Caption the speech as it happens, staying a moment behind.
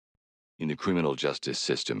In the criminal justice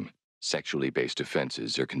system, sexually based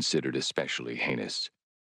offenses are considered especially heinous.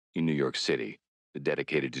 In New York City, the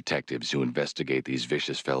dedicated detectives who investigate these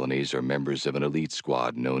vicious felonies are members of an elite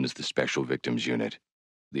squad known as the Special Victims Unit.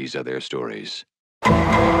 These are their stories.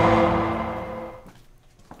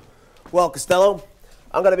 Well, Costello,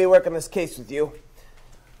 I'm gonna be working this case with you.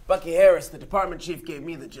 Bucky Harris, the department chief, gave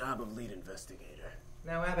me the job of lead investigator.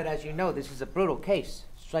 Now, Abbott, as you know, this is a brutal case,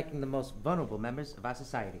 striking the most vulnerable members of our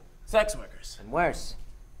society. Sex workers. And worse,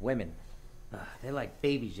 women. They're like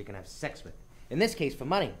babies you can have sex with. In this case, for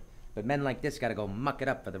money. But men like this gotta go muck it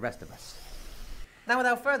up for the rest of us. Now,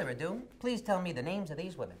 without further ado, please tell me the names of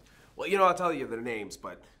these women. Well, you know, I'll tell you their names,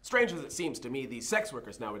 but strange as it seems to me, these sex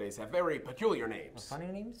workers nowadays have very peculiar names. Funny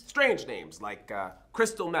names? Strange names, like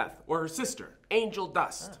Crystal Meth, or her sister, Angel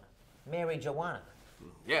Dust. Mary Joanna.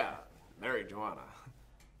 Yeah, Mary Joanna.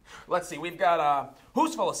 Let's see, we've got,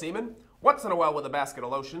 Who's Full of Semen, What's in a Well with a Basket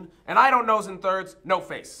of Lotion, and I Don't Knows in Thirds, No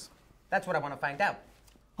Face. That's what I want to find out.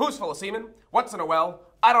 Who's Full of Semen, What's in a Well,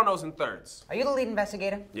 I Don't Knows in Thirds. Are you the lead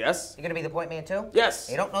investigator? Yes. You're gonna be the point man, too? Yes.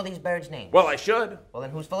 You don't know these birds' names? Well, I should. Well,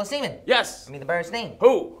 then who's full of semen? Yes. I mean the bird's name.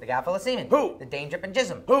 Who? The guy full of semen. Who? The dame dripping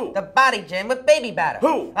jism. Who? The body jam with baby batter.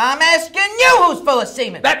 Who? I'm asking you who's full of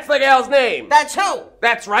semen. That's the gal's name. That's who?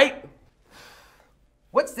 That's right.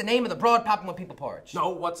 What's the name of the broad popping with people porridge? No,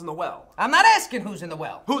 what's in the well? I'm not asking who's in the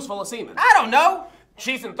well. Who's full of semen? I don't know.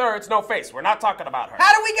 She's in thirds, no face. We're not talking about her.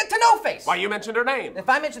 How do we get to No Face? Why, you mentioned her name. If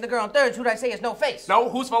I mention the girl in thirds, who'd I say is No Face? No,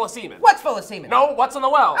 who's full of semen? What's full of semen? No, what's in the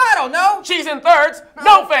well? I don't know. She's in thirds,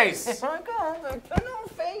 no face. No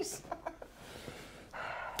Face.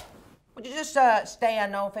 Would you just stay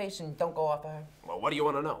on No Face and don't go off of her? Well, what do you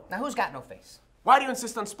want to know? Now, who's got No Face? Why do you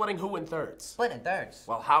insist on splitting who in thirds? Split in thirds.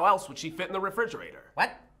 Well, how else would she fit in the refrigerator?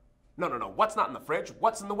 What? No. What's not in the fridge?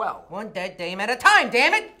 What's in the well? One dead dame at a time,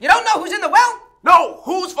 damn it! You don't know who's in the well? No,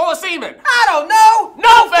 who's full of semen? I don't know!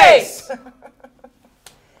 No face!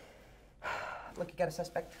 Look, you got a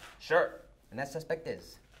suspect? Sure. And that suspect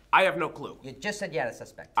is? I have no clue. You just said you had a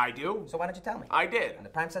suspect. I do? So why don't you tell me? I did. And the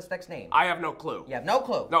prime suspect's name? I have no clue. You have no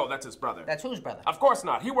clue? No, that's his brother. That's whose brother? Of course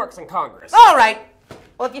not. He works in Congress. All right.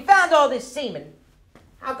 Well, if you found all this semen,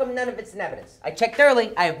 how come none of it's in evidence? I checked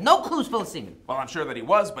early. I have no clues full of semen. Well, I'm sure that he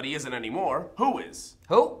was, but he isn't anymore. Who is?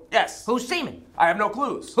 Who? Yes. Who's semen? I have no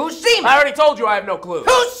clues. Who's semen? I already told you I have no clues.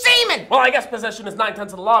 Who's semen? Well, I guess possession is 9/10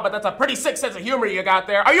 of the law, but that's a pretty sick sense of humor you got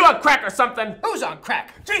there. Are you on crack or something? Who's on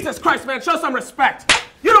crack? Jesus Christ, man, show some respect.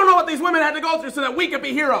 You don't know what these women had to go through so that we could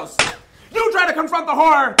be heroes. You try to confront the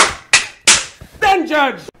horror, then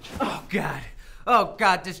judge. Oh, God. Oh,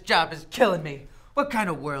 God, this job is killing me. What kind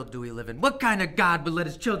of world do we live in? What kind of God would let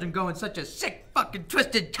his children go in such a sick, fucking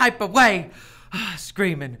twisted type of way?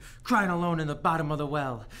 Screaming, crying alone in the bottom of the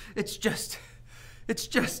well. It's just,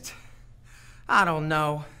 I don't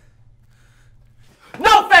know.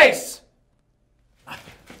 No face!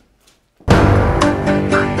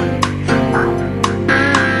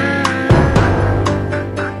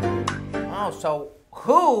 Oh, so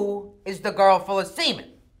who is the girl full of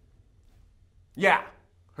semen? Yeah,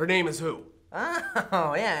 her name is who?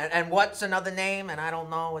 Oh, yeah, and what's another name? And I don't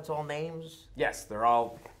know, it's all names? Yes, they're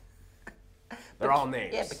all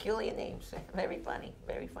names. Yeah, peculiar names. Very funny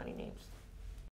names.